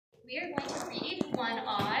We are going to read One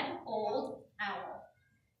Odd Old Owl.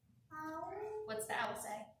 What's the owl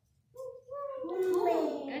say?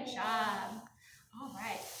 Ooh, good job. All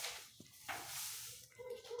right.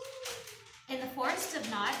 In the forest of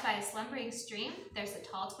Nod by a slumbering stream, there's a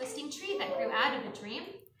tall twisting tree that grew out of a dream.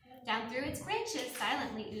 Down through its branches,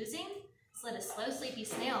 silently oozing, slid a slow sleepy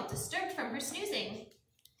snail, disturbed from her snoozing.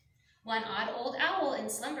 One odd old owl in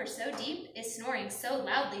slumber so deep is snoring so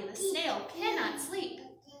loudly the snail cannot sleep.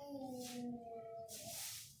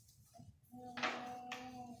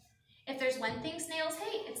 If there's one thing snails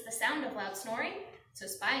hate, it's the sound of loud snoring. So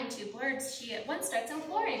spying two birds, she at once starts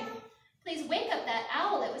imploring, "Please wake up that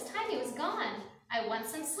owl, it was time he was gone. I want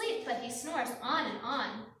some sleep, but he snores on and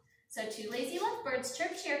on." So two lazy lovebirds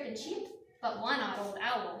chirp, chirp, and cheep, but one odd old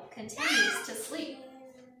owl continues to sleep.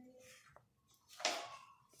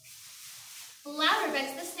 Louder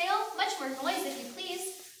begs the snail, much more noise if you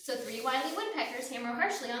please. So three wily woodpeckers hammer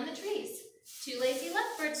harshly on the trees. Two lazy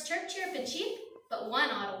lovebirds chirp, chirp, and cheep, but one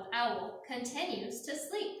odd old owl continues to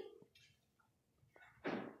sleep.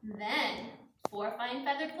 Then, four fine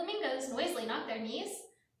feathered flamingos noisily knock their knees.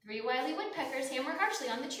 Three wily woodpeckers hammer harshly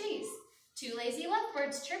on the trees. Two lazy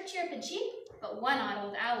lovebirds chirp, chirp, and cheep, but one odd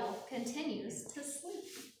old owl continues to sleep.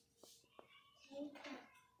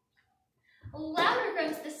 Louder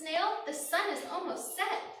groans the snail, the sun is almost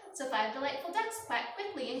set. So five delightful ducks quack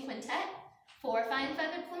quickly in quintet. Four fine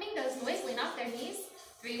feathered flamingos noisily knock their knees.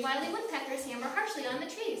 Three wily woodpeckers hammer harshly on the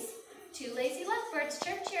trees. Two lazy lovebirds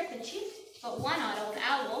chirp, chirp, and cheep, but one odd old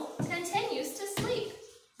owl continues to sleep.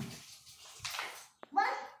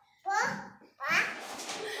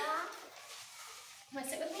 Want to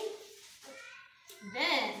sit with me?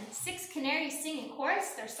 Then, six canaries sing in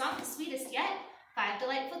chorus, their song the sweetest yet. Five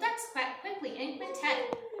delightful ducks quack quickly in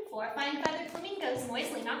quintet. Four fine feathered flamingos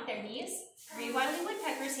noisily knock their knees. Three wily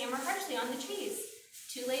woodpeckers hammer harshly on the trees.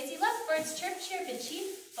 Two lazy lovebirds chirp, chirp, and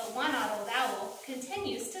cheep, but one odd old owl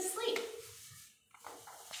continues to sleep.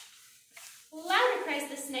 Louder cries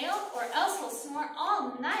the snail, or else he'll snore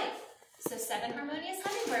all night. So seven harmonious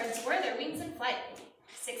hummingbirds whir their wings in flight.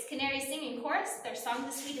 Six canaries sing in chorus, their song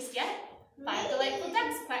the sweetest yet. Five delightful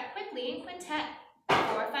ducks quack quickly in quintet.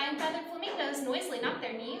 Four fine feathered flamingos noisily knock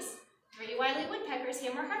their knees. Three wily woodpeckers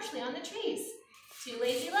hammer harshly on the trees. Two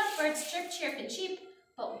lazy lovebirds chirp, chirp, and cheep,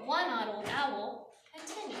 but one odd old owl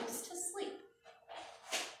continues to sleep.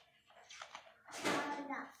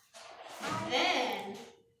 Then,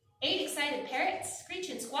 eight excited parrots screech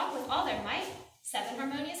and squawk with all their might. Seven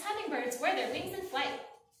harmonious hummingbirds whir their wings in flight.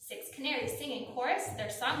 Six canaries sing in chorus, their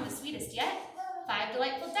song the sweetest yet. Five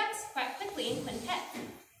delightful ducks quack quickly in quintet.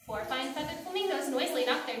 Four fine feathered flamingos noisily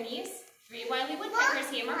knock their knees. Three wily woodpeckers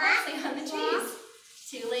hammer harshly on the trees.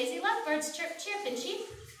 Two lazy lovebirds chirp, chirp, and cheep,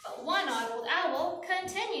 but one odd old owl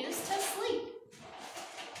continues to sleep.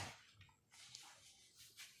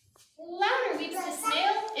 Louder weeps the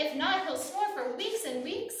snail, if not he'll snore for weeks and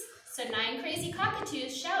weeks. So nine crazy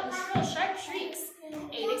cockatoos shout in shrill, sharp shrieks.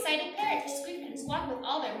 Eight excited parrots squeak and squawk with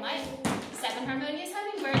all their might. Seven harmonious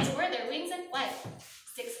hummingbirds whir their wings in flight.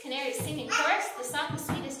 Six canaries sing in chorus, the song the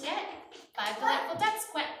sweetest yet. Five delightful ducks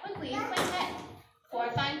quack quickly in quintet. Four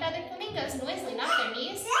fine feathered flamingos noisily knock their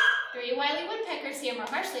knees. Three wily woodpeckers hammer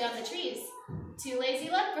harshly on the trees. Two lazy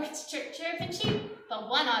lovebirds chirp, chirp, and cheep, but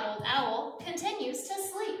one odd old owl continues to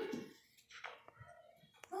sleep.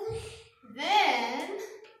 Then,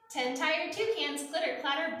 10 tired toucans glitter,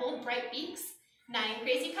 clatter, bold, bright beaks. 9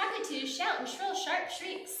 crazy cockatoos shout in shrill, sharp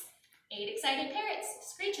shrieks. 8 excited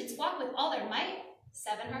parrots screech and squawk with all their might.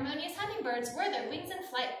 7 harmonious hummingbirds whir their wings in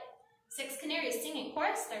flight. 6 canaries sing in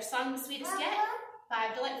chorus, their song the sweetest yet.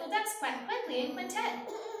 5 delightful ducks quack quickly in quintet.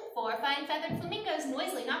 4 fine feathered flamingos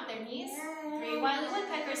noisily knock their knees. 3 wily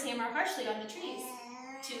woodpeckers hammer harshly on the trees.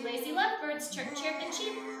 2 lazy lovebirds chirp, chirp, and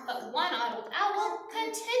cheep, but one odd old owl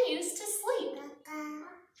continues to sleep.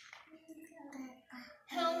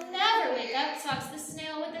 "He'll never wake up," sobs the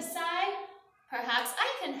snail with a sigh. "Perhaps I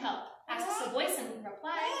can help," asks a voice in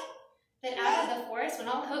reply. Then out of the forest, when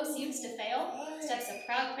all hope seems to fail, steps a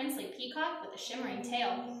proud princely peacock with a shimmering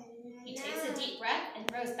tail. He takes a deep breath and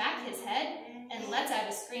throws back his head and lets out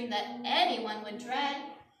a scream that anyone would dread.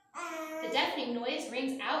 The deafening noise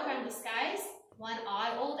rings out round the skies. One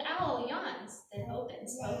odd old owl yawns, then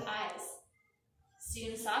opens both eyes.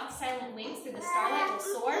 Soon soft, silent wings through the starlight will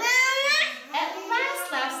soar. "At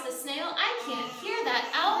last," laughs the snail, "I can't hear that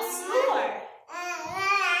owl snore."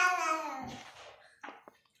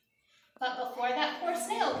 But before that poor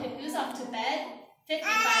snail could ooze off to bed,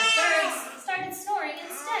 55 birds started snoring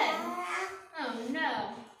instead.